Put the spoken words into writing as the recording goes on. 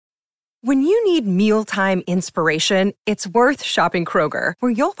When you need mealtime inspiration, it's worth shopping Kroger,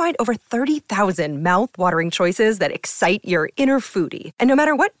 where you'll find over 30,000 mouth-watering choices that excite your inner foodie. And no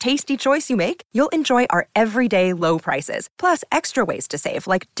matter what tasty choice you make, you'll enjoy our everyday low prices, plus extra ways to save,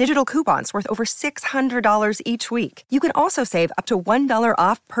 like digital coupons worth over $600 each week. You can also save up to $1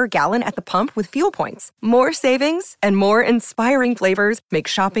 off per gallon at the pump with fuel points. More savings and more inspiring flavors make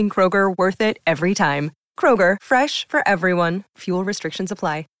shopping Kroger worth it every time. Kroger, fresh for everyone. Fuel restrictions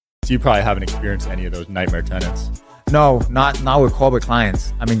apply. So you probably haven't experienced any of those nightmare tenants. No, not with corporate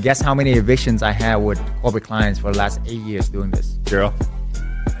clients. I mean, guess how many evictions I had with corporate clients for the last 8 years doing this? 0.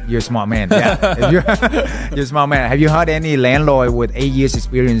 You're a smart man. Yeah, you're a smart man. Have you heard any landlord with 8 years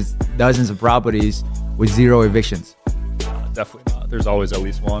experience, dozens of properties with 0 evictions? Definitely not. There's always at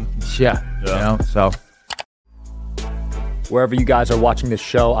least one. Yeah. You know, so. Wherever you guys are watching this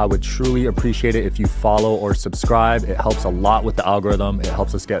show, I would truly appreciate it if you follow or subscribe. It helps a lot with the algorithm. It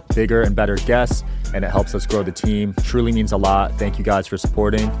helps us get bigger and better guests, and it helps us grow the team. Truly means a lot. Thank you guys for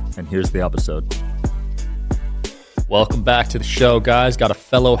supporting, and here's the episode. Welcome back to the show, guys. Got a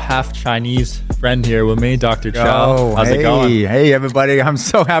fellow half Chinese friend here with me, Dr. Chau. How's it going? Hey, everybody. I'm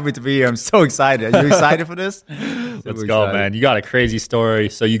so happy to be here. I'm so excited. Are you excited for this? Let's go, man. You got a crazy story.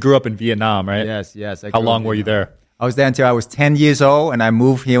 So you grew up in Vietnam, right? Yes. How long were you there? I was there until I was 10 years old, and I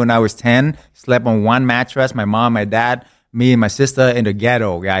moved here when I was 10. Slept on one mattress, my mom, my dad, me, and my sister in the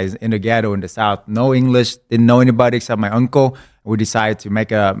ghetto, guys, in the ghetto in the South. No English, didn't know anybody except my uncle. We decided to make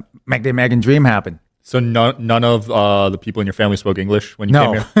the American dream happen. So none of the people in your family spoke English when you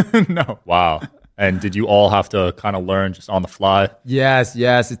came here? No. Wow. And did you all have to kind of learn just on the fly? Yes.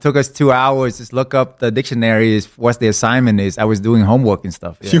 It took us 2 hours. Just look up the dictionaries, what the assignment is. I was doing homework and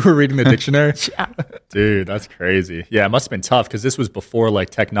stuff. Yeah. You were reading the dictionary? Yeah. Dude, that's crazy. Yeah, it must have been tough because this was before like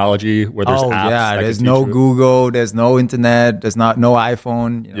technology where there's apps. Yeah, there's no Google, there's no internet, there's no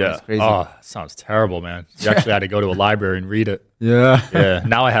iPhone. You know, yeah. It's crazy. Oh, sounds terrible, man. You actually had to go to a library and read it. Yeah. Yeah.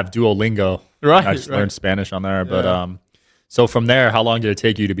 Now I have Duolingo. Right. I just learned Spanish on there. But so from there, how long did it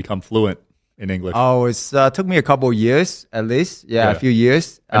take you to become fluent in English? Oh, it took me a couple of years at least. Yeah, a few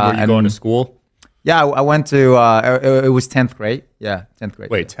years. And were you going to school? Yeah, I went to, it was 10th grade. Yeah, 10th grade.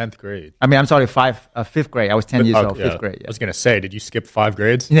 Wait, 10th grade? I mean, I'm sorry, 5th grade. I was 10 years old, 5th grade. Yeah. I was going to say, did you skip 5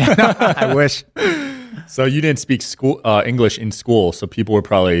 grades? Yeah, no, I wish. So you didn't speak English in school, so people were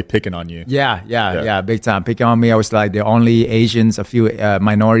probably picking on you. Yeah, big time. Picking on me. I was like the only Asians, a few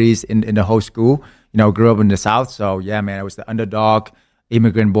minorities in the whole school. You know, grew up in the South. So yeah, man, I was the underdog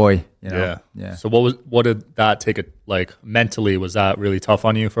immigrant boy. You know? Yeah. So what did that take it like mentally? Was that really tough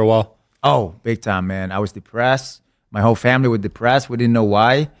on you for a while? Oh, big time, man. I was depressed. My whole family was depressed. We didn't know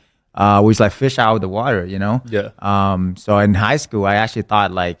why. We was like fish out of the water, you know? Yeah. So in high school, I actually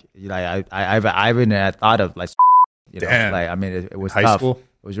thought I even thought of like, you know, damn. Like, I mean, it was high tough. school?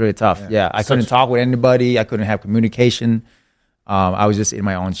 It was really tough. Yeah. I couldn't talk with anybody. I couldn't have communication. I was just in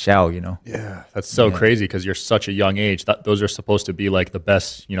my own shell, you know? Yeah. That's so crazy because you're such a young age. Those are supposed to be like the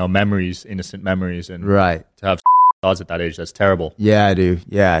best, you know, memories, innocent memories. And right. To have thoughts at that age, that's terrible. Yeah, dude.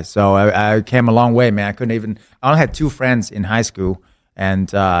 Yeah. So I came a long way, man. I only had 2 friends in high school.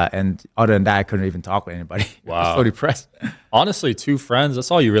 And other than that, I couldn't even talk with anybody. Wow. I was so depressed. Honestly, 2 friends,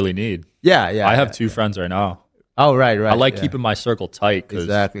 that's all you really need. Yeah. I have 2 friends right now. Oh, right. I like keeping my circle tight because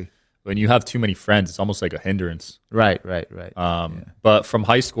exactly. When you have too many friends, it's almost like a hindrance. Right. But from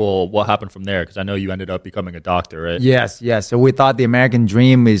high school, what happened from there? Because I know you ended up becoming a doctor, right? Yes. So we thought the American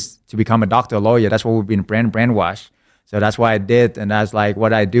dream is to become a doctor, a lawyer. That's what we've been brainwashed. So that's what I did. And that's like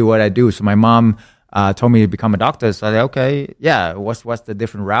what I do. So my mom told me to become a doctor. So I said, okay, yeah, what's the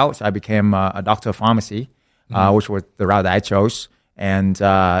different route? So I became a doctor of pharmacy, which was the route that I chose. And,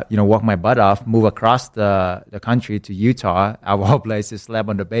 work my butt off, move across the country to Utah, out of all places, slept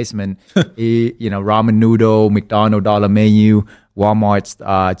on the basement, eat, ramen noodle, McDonald's dollar menu, Walmart's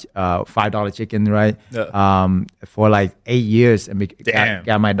 $5 chicken, right? Yeah. For like 8 years. And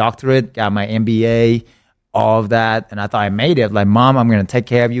got my doctorate, got my MBA, all of that. And I thought I made it. Like, Mom, I'm going to take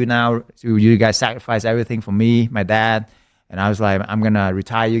care of you now. So you guys sacrifice everything for me, my dad. And I was like, I'm going to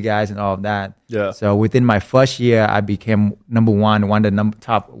retire you guys and all of that. Yeah. So within my first year, I became number one of the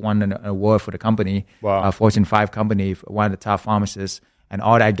top one in the world for the company. Wow. Fortune 5 company, one of the top pharmacists. And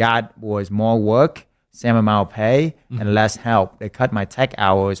all I got was more work, same amount of pay, and less help. They cut my tech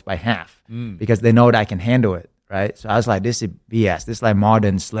hours by half because they know that I can handle it, right? So I was like, this is BS. This is like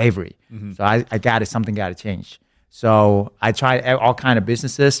modern slavery. So I got it. Something got to change. So I tried all kind of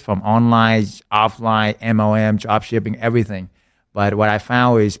businesses from online, offline, MLM, job shipping, everything. But what I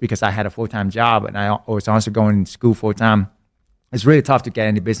found is because I had a full-time job and I was also going to school full-time, it's really tough to get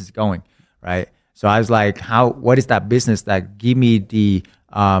any business going, right? So I was like, what is that business that give me the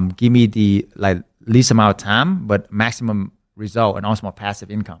give me the like least amount of time, but maximum result and also more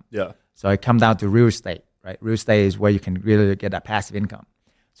passive income. Yeah. So it comes down to real estate, right? Real estate is where you can really get that passive income.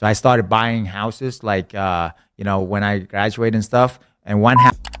 So I started buying houses like, when I graduated and stuff. And one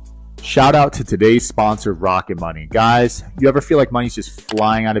house. Shout out to today's sponsor, Rocket Money. Guys, you ever feel like money's just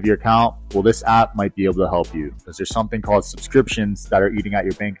flying out of your account? Well, this app might be able to help you because there's something called subscriptions that are eating at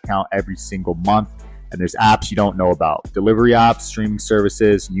your bank account every single month. And there's apps you don't know about. Delivery apps, streaming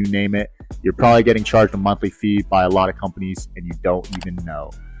services, you name it. You're probably getting charged a monthly fee by a lot of companies and you don't even know.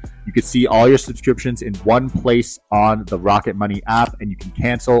 You can see all your subscriptions in one place on the Rocket Money app, and you can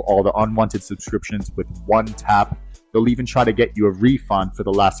cancel all the unwanted subscriptions with one tap. They'll even try to get you a refund for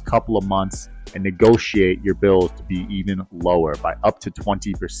the last couple of months and negotiate your bills to be even lower by up to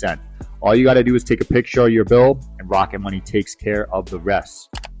 20%. All you got to do is take a picture of your bill, and Rocket Money takes care of the rest.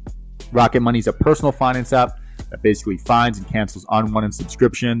 Rocket Money is a personal finance app that basically finds and cancels unwanted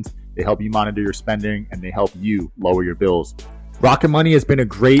subscriptions. They help you monitor your spending, and they help you lower your bills. Rocket Money has been a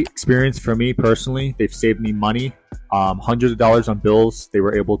great experience for me personally. They've saved me money, hundreds of dollars on bills. They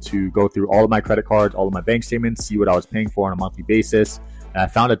were able to go through all of my credit cards, all of my bank statements, see what I was paying for on a monthly basis. And I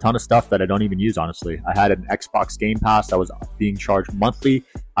found a ton of stuff that I don't even use, honestly. I had an Xbox Game Pass that was being charged monthly.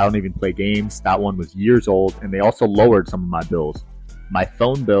 I don't even play games. That one was years old, and they also lowered some of my bills. My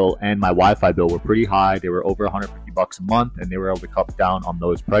phone bill and my Wi-Fi bill were pretty high. They were over $150 a month, and they were able to cut down on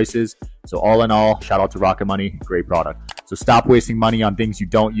those prices. So all in all, shout out to Rocket Money, great product. So stop wasting money on things you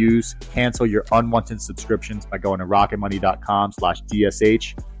don't use. Cancel your unwanted subscriptions by going to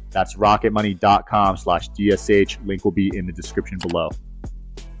rocketmoney.com/DSH. That's rocketmoney.com/DSH. Link will be in the description below.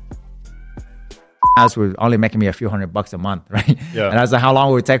 House was only making me a few $100 a month, right? Yeah. And I was like, how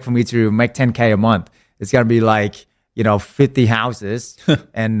long would it take for me to make $10K a month? It's gonna be like 50 houses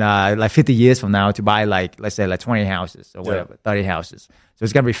and like 50 years from now to buy like, let's say like 20 houses or whatever, 30 houses. So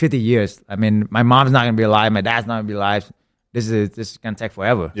it's going to be 50 years. I mean, my mom's not going to be alive. My dad's not going to be alive. This is going to take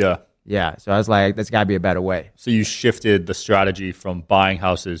forever. Yeah. Yeah. So I was like, there's got to be a better way. So you shifted the strategy from buying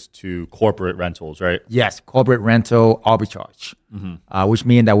houses to corporate rentals, right? Yes. Corporate rental arbitrage, which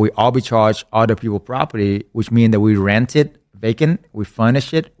means that we arbitrage other people's property, which means that we rent it vacant, we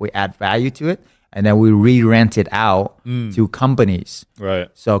furnish it, we add value to it, and then we re-rent it out to companies. Right.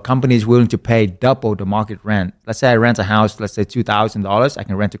 So companies willing to pay double the market rent. Let's say I rent a house, let's say $2,000. I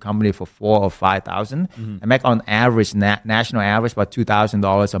can rent a company for $4,000 or $5,000. I make on average, national average, about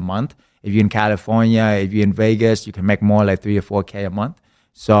 $2,000 a month. If you're in California, if you're in Vegas, you can make more like $3,000 or $4,000 a month.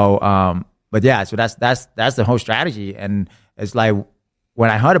 So, but yeah, so that's the whole strategy. And it's like when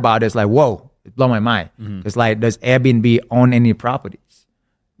I heard about it, it's like, whoa, it blew my mind. It's like, does Airbnb own any properties?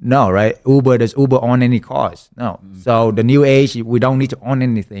 No, right? Does Uber own any cars? No. So the new age, we don't need to own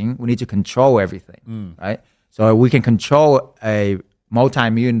anything. We need to control everything, right? So we can control a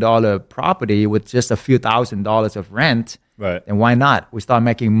multi-million-dollar property with just a few $1,000s of rent. Right. And why not? We start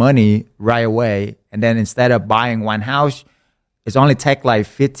making money right away. And then instead of buying one house, it's only take like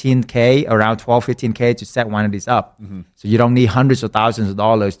 $15K, around $12, $15K to set one of these up. So you don't need hundreds of thousands of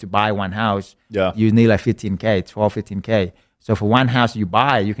dollars to buy one house. Yeah. You need like $15K, $12, $15K. So for one house you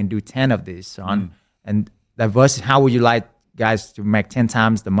buy, you can do 10 of these. And how would you like guys to make 10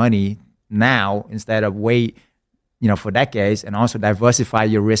 times the money now instead of wait, for decades, and also diversify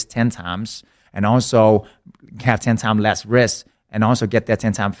your risk 10 times and also have 10 times less risk and also get there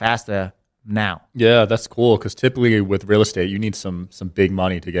 10 times faster now. Yeah, that's cool because typically with real estate, you need some big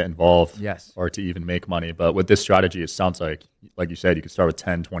money to get involved. Yes. Or to even make money. But with this strategy, it sounds like you said, you could start with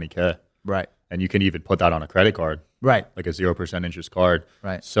 10, 20K. Right. And you can even put that on a credit card. Right. Like a 0% interest card.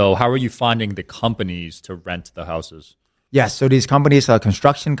 Right. So how are you finding the companies to rent the houses? Yes. So these companies are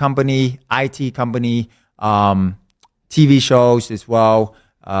construction company, IT company, TV shows as well.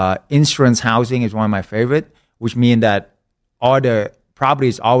 Insurance housing is one of my favorite, which means that all the property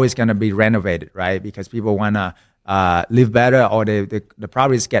is always going to be renovated, right? Because people want to live better, or the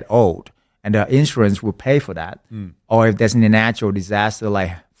properties get old, and the insurance will pay for that. Or if there's a natural disaster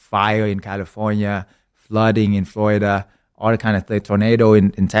like fire in California, flooding in Florida, all the kind of tornado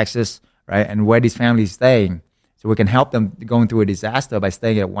in Texas, right? And where these families staying. So we can help them going through a disaster by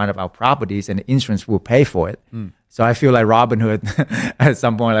staying at one of our properties, and the insurance will pay for it. So I feel like Robin Hood at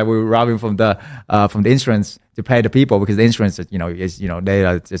some point, like we were robbing from the insurance to pay the people, because the insurance, they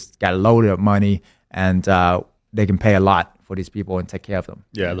are just got a load of money, and they can pay a lot for these people and take care of them.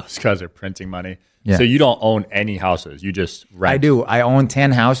 Yeah, those guys are printing money. Yeah. So you don't own any houses, you just rent. I do. I own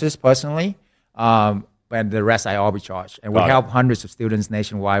 10 houses personally, but the rest I arbitrage. And we help hundreds of students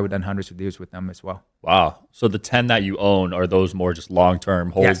nationwide. We've done hundreds of deals with them as well. Wow. So the 10 that you own, are those more just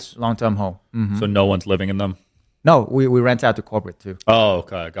long-term holds? Yes, long-term hold. So no one's living in them? No, we rent out to corporate too. Oh,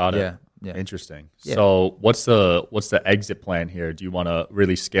 okay, got it. Yeah. Interesting. Yeah. So what's the exit plan here? Do you want to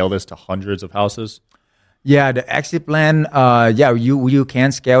really scale this to hundreds of houses? Yeah, the exit plan. You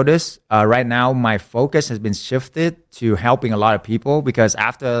can scale this. Right now, my focus has been shifted to helping a lot of people because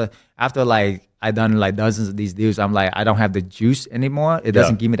after like I done like dozens of these deals, I'm like I don't have the juice anymore. It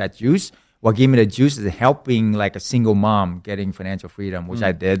doesn't give me that juice. What gave me the juice is helping like a single mom getting financial freedom, which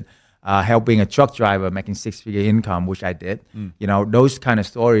I did. Helping a truck driver making 6-figure income, which I did. You know, those kind of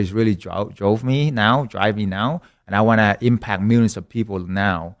stories really drive me now, and I want to impact millions of people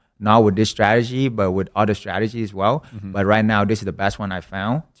now. Not with this strategy, but with other strategies as well. But right now, this is the best one I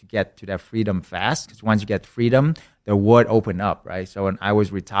found to get to that freedom fast. Because once you get freedom, the world open up, right? So when I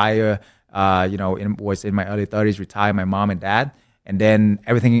was retired, was in my early 30s, retired, my mom and dad, and then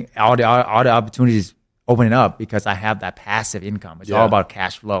everything, all the opportunities opening up because I have that passive income. It's all about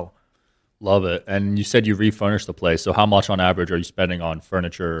cash flow. Love it. And you said you refurnished the place. So how much on average are you spending on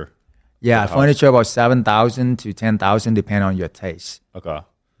furniture? Yeah, furniture about $7,000 to $10,000, depending on your taste. Okay.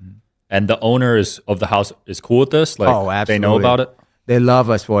 And the owners of the house is cool with this? Like, absolutely. They know about it? They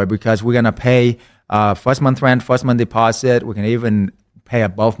love us for it because we're going to pay first month rent, first month deposit. We can even pay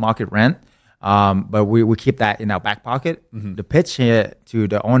above market rent. But we keep that in our back pocket. The pitch here to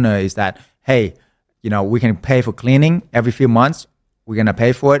the owner is that, hey, we can pay for cleaning every few months. We're going to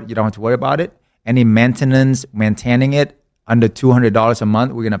pay for it. You don't have to worry about it. Any maintenance, maintaining it, under $200 a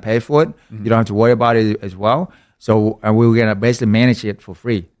month, we're going to pay for it. You don't have to worry about it as well. So we're going to basically manage it for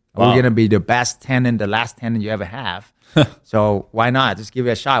free. Wow. We're going to be the best tenant, the last tenant you ever have. So why not? Just give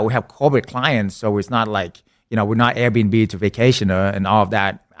it a shot. We have corporate clients, so it's not like, we're not Airbnb to vacationer and all of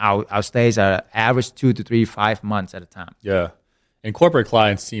that. Our stays are average 2 to 3, 5 months at a time. Yeah. And corporate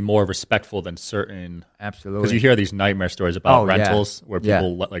clients seem more respectful than certain. Absolutely. Because you hear these nightmare stories about rentals where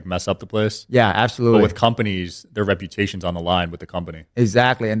people like mess up the place. Yeah, absolutely. But with companies, their reputation's on the line with the company.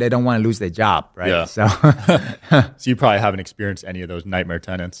 Exactly. And they don't want to lose their job, right? Yeah. So, so you probably haven't experienced any of those nightmare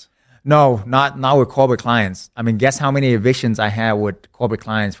tenants. No, not with corporate clients. I mean, guess how many evictions I had with corporate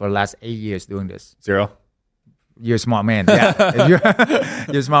clients for the last 8 years doing this? 0. You're a smart man. Yeah, you're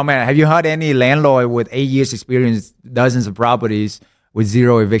a smart man. Have you heard any landlord with 8 years experience, dozens of properties with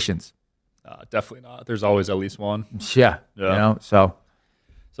 0 evictions? Definitely not. There's always at least one. Yeah. So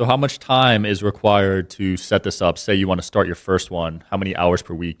how much time is required to set this up? Say you want to start your first one. How many hours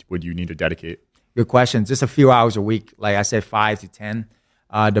per week would you need to dedicate? Good question. Just a few hours a week. Like I said, 5 to 10.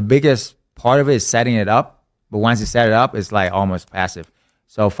 The biggest part of it is setting it up. But once you set it up, it's like almost passive.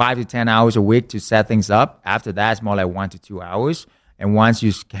 So 5 to 10 hours a week to set things up. After that, it's more like 1 to 2 hours. And once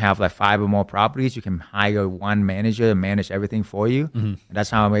you have like 5 or more properties, you can hire one manager and manage everything for you. And that's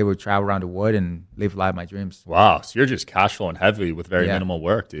how I'm able to travel around the world and live life my dreams. Wow. So you're just cash flowing heavy with very minimal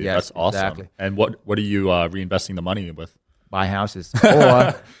work, dude. Yes, that's awesome. Exactly. And what are you reinvesting the money with? Buy houses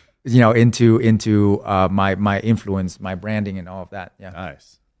or, into my influence, my branding and all of that. Yeah.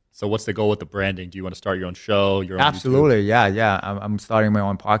 Nice. So what's the goal with the branding? Do you want to start your own show? Your own Absolutely, YouTube? yeah. I'm starting my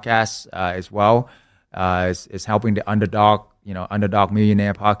own podcast as well. It's helping the underdog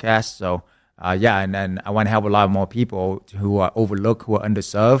millionaire podcast. So and then I want to help a lot more people who are overlooked, who are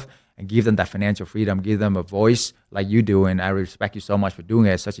underserved, and give them that financial freedom, give them a voice like you do. And I respect you so much for doing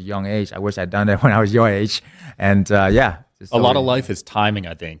it at such a young age. I wish I'd done that when I was your age. And a lot of life is timing,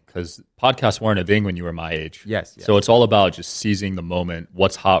 I think, because podcasts weren't a thing when you were my age. Yes. So it's all about just seizing the moment,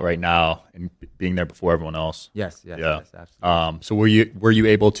 what's hot right now, and being there before everyone else. Yes, absolutely. So were you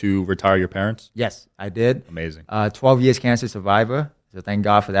able to retire your parents? Yes, I did. Amazing. 12 years cancer survivor. So thank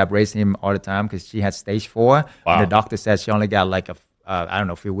God for that. Raising him all the time because she had stage 4. Wow. And the doctor said she only got like a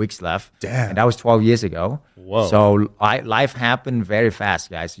few weeks left. Damn. And that was 12 years ago. Whoa. So life happened very fast,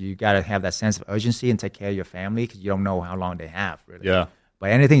 guys. You got to have that sense of urgency and take care of your family because you don't know how long they have, really. Yeah.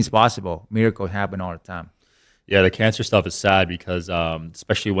 But anything's possible. Miracles happen all the time. Yeah, the cancer stuff is sad because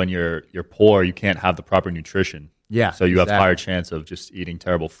especially when you're poor, you can't have the proper nutrition. Yeah. So you have higher chance of just eating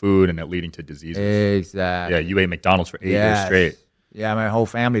terrible food and it leading to diseases. Exactly. Yeah, you ate McDonald's for 8 years straight. Yeah, my whole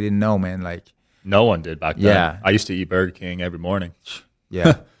family didn't know, man. Like, no one did back then. Yeah. I used to eat Burger King every morning.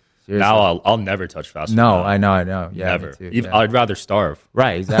 Yeah. Now I'll never touch fast food. No, I know. Yeah, never. Me too. Even, I'd rather starve.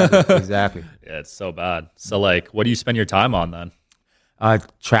 Right, exactly. Yeah, it's so bad. So like, what do you spend your time on then?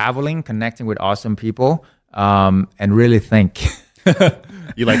 Traveling, connecting with awesome people, and really think.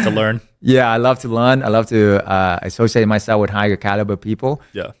 You like to learn? Yeah, I love to learn. I love to associate myself with higher caliber people.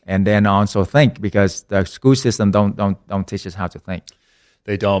 Yeah. And then also think because the school system don't teach us how to think.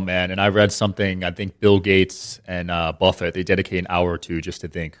 They don't, man. And I read something, I think Bill Gates and Buffett, they dedicate an hour or two just to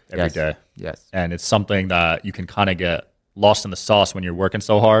think every day. Yes. And it's something that you can kind of get lost in the sauce when you're working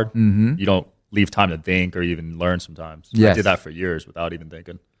so hard. Mm-hmm. You don't leave time to think or even learn sometimes. Yes. I did that for years without even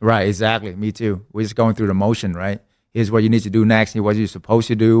thinking. Right, exactly. Me too. We're just going through the motion, right? Here's what you need to do next. Here's what you're supposed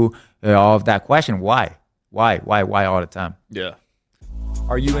to do. All of that question. Why all the time? Yeah.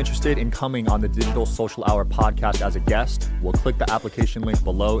 Are you interested in coming on the Digital Social Hour podcast as a guest? We'll click the application link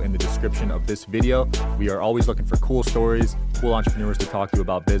below in the description of this video. We are always looking for cool stories, cool entrepreneurs to talk to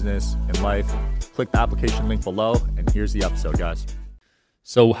about business and life. Click the application link below, and here's the episode, guys.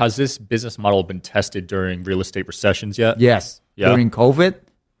 So has this business model been tested during real estate recessions yet? Yes. Yeah. During COVID,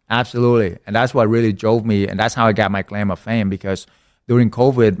 absolutely. And that's what really drove me. And that's how I got my claim of fame, because during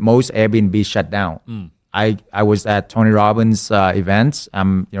COVID, most Airbnb shut down. I was at Tony Robbins' events.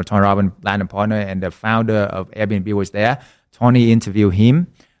 Tony Robbins' Platinum Partner, and the founder of Airbnb was there. Tony interviewed him,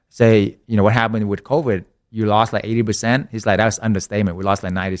 say, what happened with COVID? You lost like 80%. He's like, that's understatement. We lost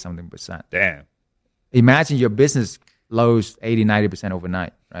like 90-something%. Damn. Imagine your business lost 80-90%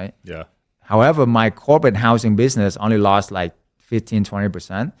 overnight, right? Yeah. However, my corporate housing business only lost like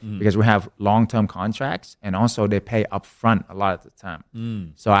 15-20% because we have long-term contracts, and also they pay upfront a lot of the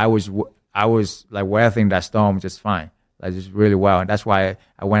time. So I was like weathering that storm just fine, like just really well. And that's why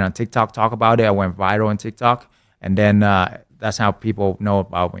I went on TikTok, talk about it. I went viral on TikTok, and then that's how people know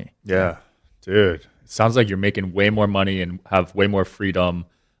about me. Yeah, dude. It sounds like you're making way more money and have way more freedom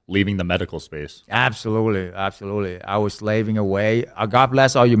leaving the medical space. Absolutely. I was slaving away. God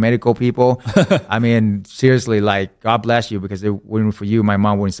bless all you medical people. I mean, seriously, like, God bless you, because it wasn't for you, my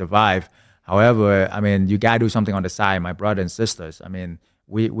mom wouldn't survive. However, I mean, you got to do something on the side, my brother and sisters. I mean,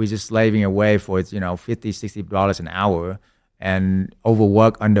 we just slaving away for $50, $60 an hour, and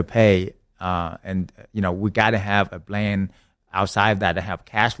overwork, underpay. And we got to have a plan outside of that to have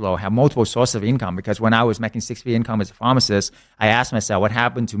cash flow, have multiple sources of income. Because when I was making six-figure income as a pharmacist, I asked myself, what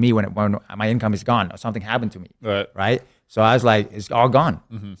happened to me when my income is gone, or something happened to me, right? So I was like, it's all gone.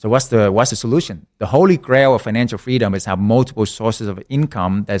 So what's the solution? The holy grail of financial freedom is have multiple sources of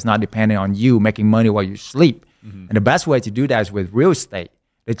income that's not dependent on you making money while you sleep. And the best way to do that is with real estate.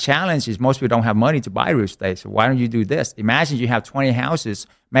 The challenge is most people don't have money to buy real estate. So why don't you do this? Imagine you have 20 houses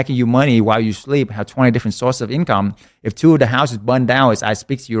making you money while you sleep, have 20 different sources of income. If two of the houses burn down as I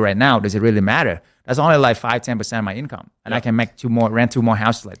speak to you right now, does it really matter? That's only like 5-10% of my income. And I can make rent two more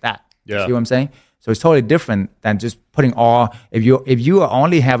houses like that. Yeah. See what I'm saying? So it's totally different than just putting all, if you are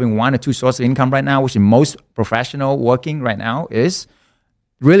only having one or two sources of income right now, which in most professional working right now is,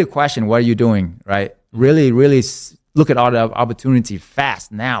 really question what are you doing, right? Really look at all the opportunity fast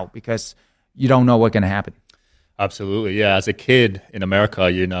now, because you don't know what's going to happen. Absolutely. Yeah. As a kid in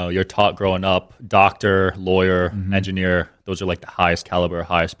America, you're taught growing up, doctor, lawyer, engineer, those are like the highest caliber,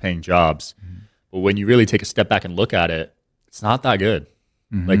 highest paying jobs. But when you really take a step back and look at it, it's not that good.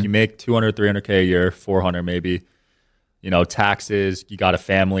 Like you make 200, 300K a year, 400 maybe, taxes, you got a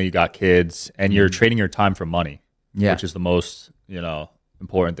family, you got kids, and you're trading your time for money, which is the most,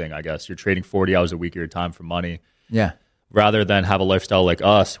 important thing, I guess. You're trading 40 hours a week of your time for money. Yeah. Rather than have a lifestyle like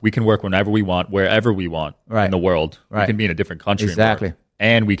us, we can work whenever we want, wherever we want in the world. We can be in a different country. Exactly.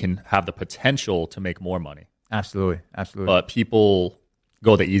 And we can have the potential to make more money. Absolutely. But people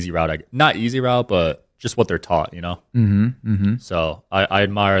go the easy route. Not easy route, but just what they're taught, So I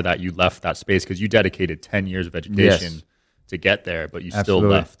admire that you left that space, because you dedicated 10 years of education to get there, but you still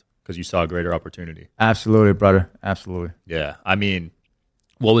left because you saw a greater opportunity. Absolutely, brother. Absolutely. Yeah. I mean,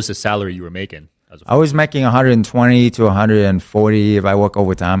 what was the salary you were making? I was making 120 to 140 if I work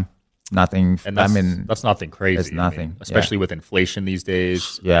overtime. Nothing. And that's nothing crazy. It's nothing. Especially with inflation these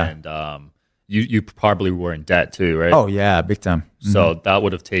days. Yeah. And you probably were in debt too, right? Oh, yeah, big time. So that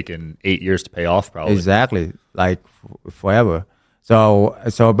would have taken 8 years to pay off probably. Exactly. Like forever. So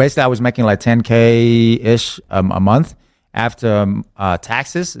basically I was making like 10K-ish a month. After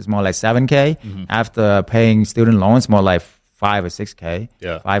taxes, it's more like 7K. After paying student loans, more like 5 or 6K,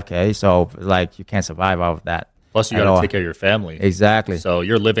 5K. So like you can't survive off of that. Plus you got to take care of your family. Exactly. So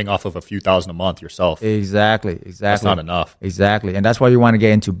you're living off of a few thousand a month yourself. Exactly. That's not enough. Exactly. And that's why you want to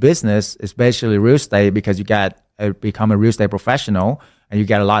get into business, especially real estate, because you got to become a real estate professional, and you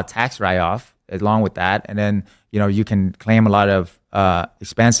get a lot of tax write-off along with that. And then, you can claim a lot of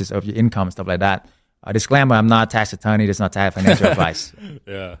expenses of your income, stuff like that. Disclaimer, I'm not a tax attorney. That's not tax financial advice.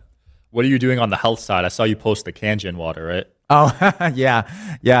 Yeah. What are you doing on the health side? I saw you post the Kangen water, right? Oh, yeah.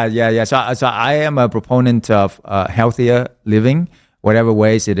 So I am a proponent of healthier living, whatever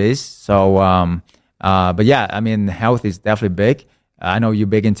ways it is. So, but yeah, I mean, health is definitely big. I know you're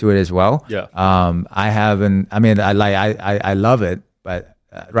big into it as well. Yeah. I love it, but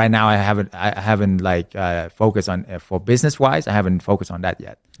right now I haven't like focused on for business wise. I haven't focused on that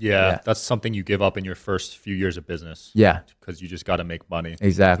yet. Yeah, that's something you give up in your first few years of business. Yeah, because you just got to make money.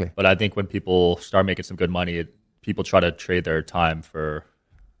 Exactly. But I think when people start making some good money, people try to trade their time for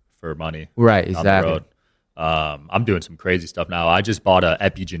money. Right. Exactly. On the road. I'm doing some crazy stuff now. I just bought an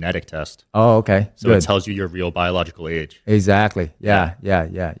epigenetic test. Oh, okay. So it tells you your real biological age. Exactly. Yeah.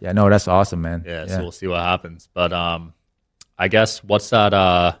 No, that's awesome, man. Yeah. So we'll see what happens. But I guess what's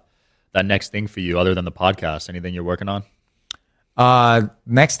that next thing for you other than the podcast? Anything you're working on?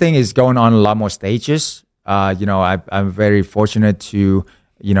 Next thing is going on a lot more stages. I'm very fortunate to,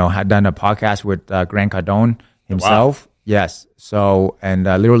 have done a podcast with Grant Cardone himself. Wow. Yes. So, and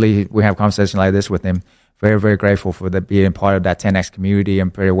literally we have conversation like this with him. Very, very grateful for being part of that 10X community.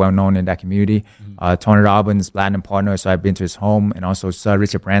 I'm very well known in that community. Tony Robbins, platinum partner. So I've been to his home, and also Sir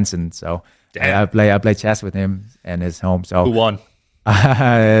Richard Branson. So I play chess with him and his home. So who won?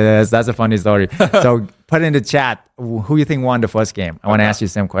 That's a funny story. So put in the chat who you think won the first game. I want to ask you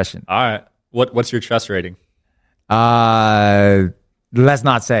the same question. All right. What's your chess rating? Let's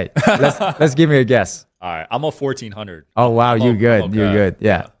not say. Let's give me a guess. All right, I'm a 1400. Oh wow, you're good. Okay. You're good.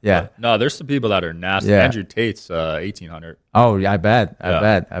 Yeah. But no, there's some people that are nasty. Yeah. Andrew Tate's 1800. Oh, yeah, I bet.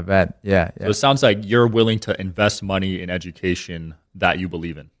 Yeah. So it sounds like you're willing to invest money in education that you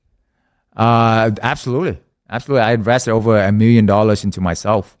believe in. Absolutely. I invested over $1 million into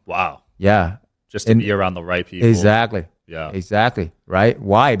myself. Wow. Yeah. Just to be around the right people. Exactly. Yeah. Exactly. Right.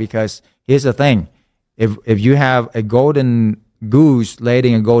 Why? Because here's the thing: if you have a golden goose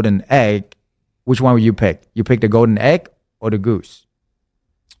laying a golden egg, which one would you pick? You pick the golden egg or the goose?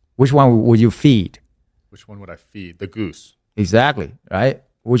 Which one would you feed? Which one would I feed? The goose. Exactly, right?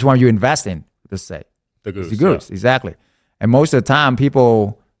 Which one you invest in, let's say? The goose. It's the goose, exactly. And most of the time,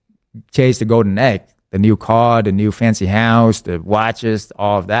 people chase the golden egg, the new car, the new fancy house, the watches,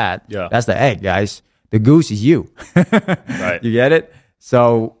 all of that. Yeah. That's the egg, guys. The goose is you. Right. You get it?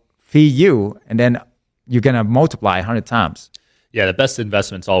 So feed you, and then you're going to multiply 100 times. Yeah, the best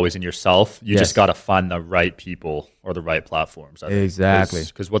investment's always in yourself. You just got to find the right people or the right platforms. Exactly.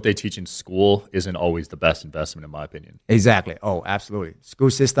 Because what they teach in school isn't always the best investment, in my opinion. Exactly. Oh, absolutely. School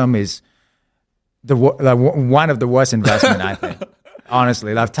system is one of the worst investment, I think.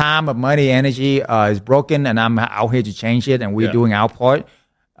 Honestly, like time, money, energy is broken, and I'm out here to change it, and we're doing our part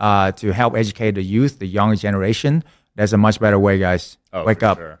to help educate the youth, the younger generation. There's a much better way, guys. Wake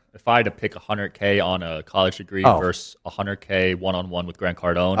up. Sure. If I had to pick $100K on a college degree versus $100K one-on-one with Grant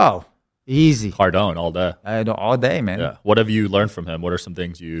Cardone. Oh, easy. Cardone all day. All day, man. Yeah. What have you learned from him? What are some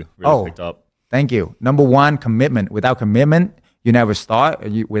things you really picked up? Thank you. Number one, commitment. Without commitment, you never start.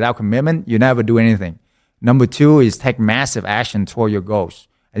 Without commitment, you never do anything. Number two is take massive action toward your goals.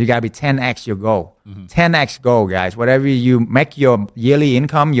 And you got to be 10x your goal. 10x goal, guys. Whatever you make your yearly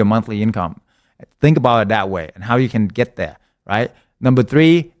income, your monthly income. Think about it that way and how you can get there, right? Number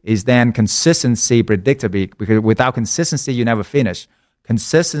three is then consistency, predictably, because without consistency, you never finish.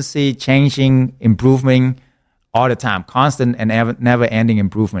 Consistency, changing, improving all the time, constant and never-ending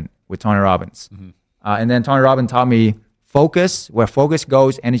improvement with Tony Robbins. And then Tony Robbins taught me focus. Where focus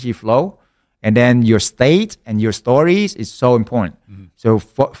goes, energy flow. And then your state and your stories is so important. So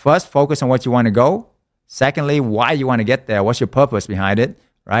first, focus on what you want to go. Secondly, why you want to get there. What's your purpose behind it,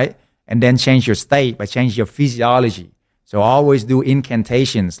 right? And then change your state by changing your physiology. So always do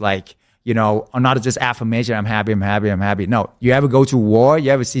incantations like, not just affirmation, I'm happy. No, you ever go to war?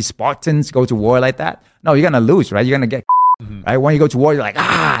 You ever see Spartans go to war like that? No, you're going to lose, right? You're going to get, right? When you go to war, you're like,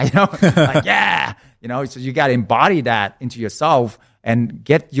 like, yeah. So you got to embody that into yourself and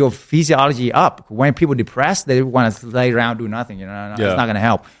get your physiology up. When people are depressed, they want to lay around, do nothing. It's not going to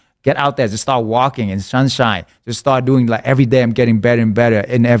help. Get out there, just start walking in sunshine. Just start doing like every day I'm getting better and better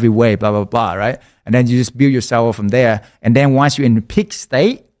in every way, blah, blah, blah, right? And then you just build yourself up from there. And then once you're in peak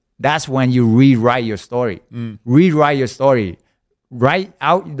state, that's when you rewrite your story. Rewrite your story. Write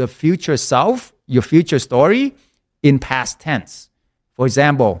out the future self, your future story in past tense. For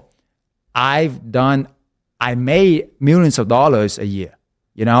example, I made millions of dollars a year.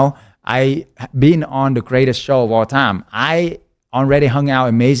 I been on the greatest show of all time. I already hung out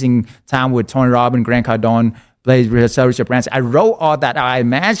amazing time with Tony Robbins, Grant Cardone, played with Richard Branson. I wrote all that. I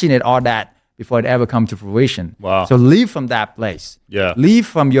imagined it all that before it ever come to fruition. Wow. So leave from that place. Yeah. Leave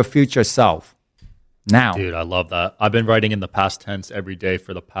from your future self now. Dude, I love that. I've been writing in the past tense every day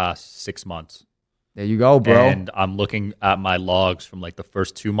for the past 6 months. There you go, bro. And I'm looking at my logs from like the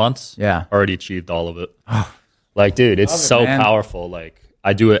first 2 months. Yeah. Already achieved all of it. Like, dude, it's so powerful. Like,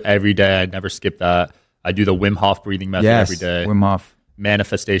 I do it every day. I never skip that. I do the Wim Hof breathing method every day. Wim Hof.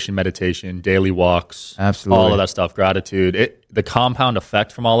 manifestation, meditation, daily walks, Absolutely. all of that stuff, gratitude. The compound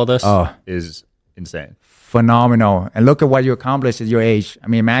effect from all of this is insane. Phenomenal. And look at what you accomplished at your age. I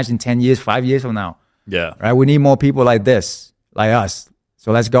mean, imagine 10 years, 5 years from now. Yeah. Right? We need more people like this, like us.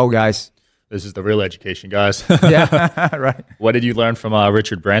 So let's go, guys. This is the real education, guys. Yeah, right. What did you learn from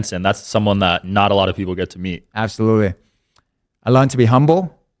Richard Branson? That's someone that not a lot of people get to meet. Absolutely. I learned to be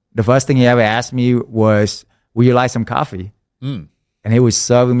humble. The first thing he ever asked me was, "Would you like some coffee?" And he was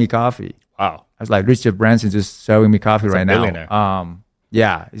serving me coffee. Wow. I was like, Richard Branson just serving me coffee right billionaire. now.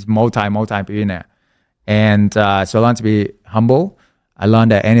 Yeah, he's multi-billionaire. And so I learned to be humble. I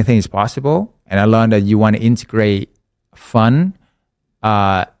learned that anything is possible. And I learned that you want to integrate fun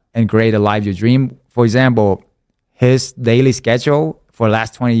and create a life you dream. For example, his daily schedule for the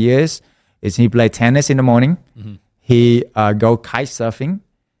last 20 years is he play tennis in the morning. He go kite surfing.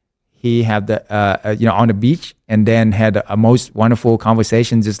 He had on the beach, and then had a most wonderful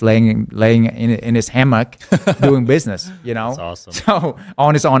conversation, just laying in his hammock, doing business. That's awesome. So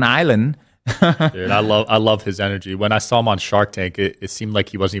on his own island. Dude, I love his energy. When I saw him on Shark Tank, it seemed like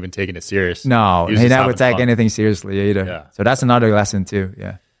he wasn't even taking it serious. No, he never take anything seriously either. Yeah. So that's another lesson too.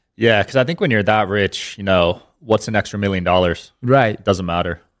 Yeah. Yeah, because I think when you're that rich, what's an extra $1 million? Right. It doesn't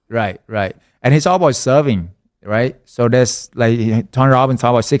matter. Right. And it's all about serving, right? So there's like Tony Robbins talk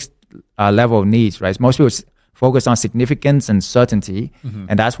about 6 level of needs, right? Most people focus on significance and certainty,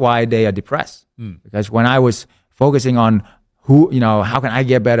 and that's why they are depressed. Because when I was focusing on how can I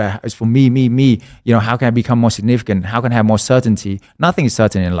get better? It's for me. How can I become more significant? How can I have more certainty? Nothing is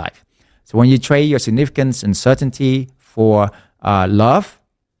certain in life. So when you trade your significance and certainty for love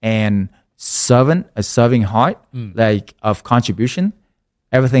and a serving heart, like of contribution,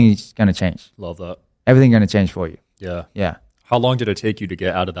 everything is going to change. Love that. Everything going to change for you. Yeah. Yeah. How long did it take you to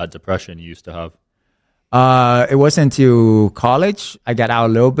get out of that depression you used to have? It wasn't until college. I got out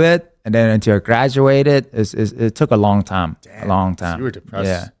a little bit, and then until I graduated, it took a long time. Damn. A long time. So you were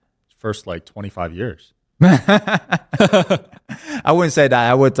depressed first 25 years. I wouldn't say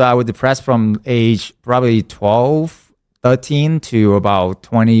that. I was depressed from age probably 12, 13 to about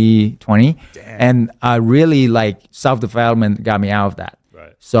 20. Damn. And really self-development got me out of that.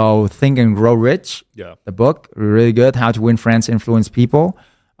 Right. So Think and Grow Rich, the book, really good. How to Win Friends, Influence People.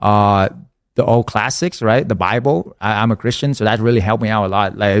 The old classics, right? The Bible. I'm a Christian, so that really helped me out a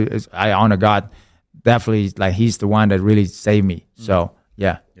lot. I honor God. Definitely, he's the one that really saved me. So,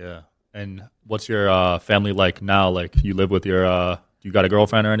 yeah. Yeah. And what's your family like now? You live with your, you got a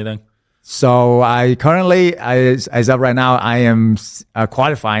girlfriend or anything? So I currently, as of right now, I am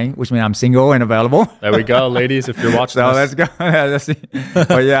qualifying, which means I'm single and available. There we go, ladies, if you're watching so this. let's go. Let's see.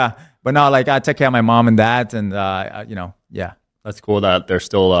 But yeah, but no, I take care of my mom and dad, and yeah. That's cool that they're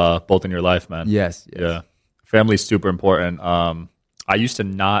still both in your life, man. Yes. Yeah. Family's super important. I used to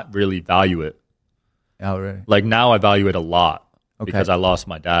not really value it. Oh, really? Now I value it a lot Okay. because I lost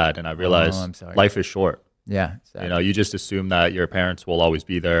my dad, and I realized I'm sorry. life is short. Yeah. Exactly. You just assume that your parents will always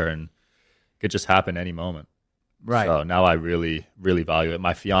be there, and it could just happen any moment. Right. So now I really, really value it.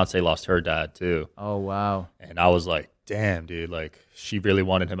 My fiance lost her dad too. Oh, wow. And I was like, damn, dude, she really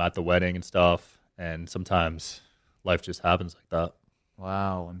wanted him at the wedding and stuff. And sometimes life just happens like that.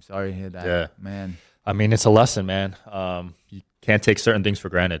 Wow. I'm sorry to hear that. Yeah. Man. I mean, it's a lesson, man. You can't take certain things for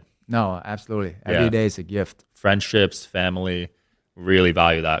granted. No, absolutely. Every day is a gift. Friendships, family, really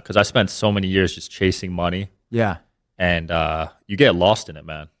value that. Because I spent so many years just chasing money. Yeah. And you get lost in it,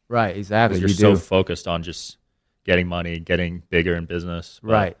 man. Right, exactly. You're so focused on just getting money, getting bigger in business.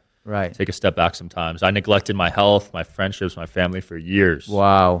 Right. Take a step back sometimes. I neglected my health, my friendships, my family for years.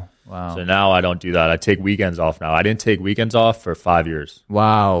 Wow. So now I don't do that. I take weekends off now. I didn't take weekends off for 5 years.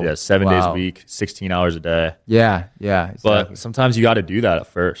 Wow. Yeah, 7 days a week, 16 hours a day. Yeah. Exactly. But sometimes you got to do that at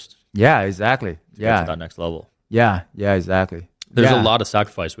first. Yeah, exactly. To get to that next level. Yeah, exactly. There's a lot of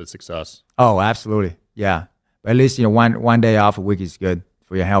sacrifice with success. Oh, absolutely. Yeah. But at least, one day off a week is good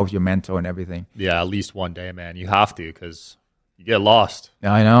for your health, your mental, and everything. Yeah, at least one day, man. You have to, because you get lost.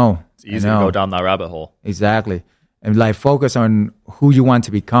 Yeah, I know. It's easy to go down that rabbit hole. Exactly. And focus on who you want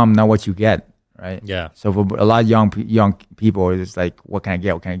to become, not what you get, right? Yeah. So for a lot of young people, it's what can I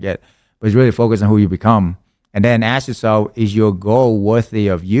get? What can I get? But it's really focus on who you become. And then ask yourself, is your goal worthy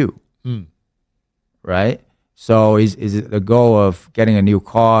of you? Right? So is it the goal of getting a new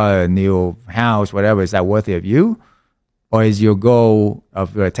car, a new house, whatever, is that worthy of you? Or is your goal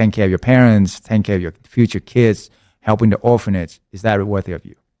of taking care of your parents, taking care of your future kids, helping the orphanage, is that worthy of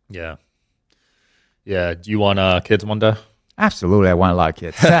you? Yeah. Yeah. Do you want kids one day? Absolutely. I want a lot of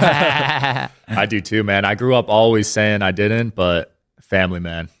kids. I do too, man. I grew up always saying I didn't, but family,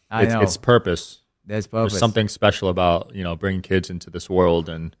 man. It's purpose. There's purpose. There's something special about, bringing kids into this world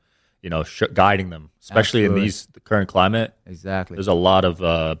and, guiding them, especially in the current climate. Exactly. There's a lot of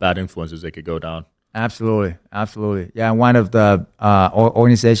bad influences that could go down. Absolutely. Yeah, one of the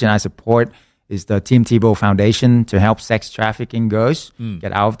organization I support is the Team Tebow Foundation to help sex trafficking girls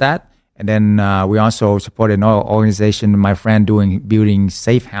get out of that. And then we also support another organization, my friend, building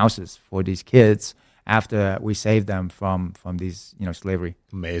safe houses for these kids after we save them from these, slavery.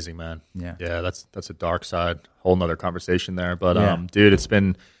 Amazing, man. Yeah. Yeah, that's a dark side. Whole nother conversation there. But dude, it's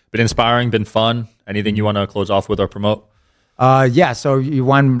been inspiring, been fun. Anything you want to close off with or promote? So you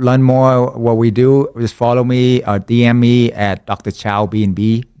want to learn more what we do, just follow me or DM me at Dr. Chau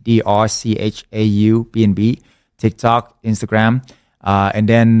B&B, DRCHAU B&B, TikTok, Instagram. And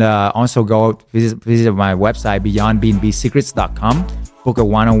then also go visit my website, beyondbnbsecrets.com. Book a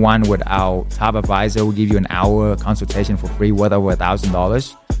one-on-one with our top advisor. We'll give you an hour consultation for free, worth over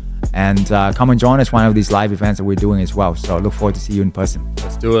 $1,000. And come and join us one of these live events that we're doing as well. So look forward to see you in person.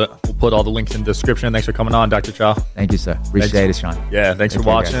 Let's do it. We'll put all the links in the description. Thanks for coming on, Dr. Chau. Thank you, sir. Appreciate it, Sean. Yeah, thanks for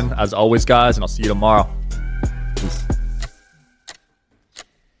watching. As always, guys, and I'll see you tomorrow. Peace.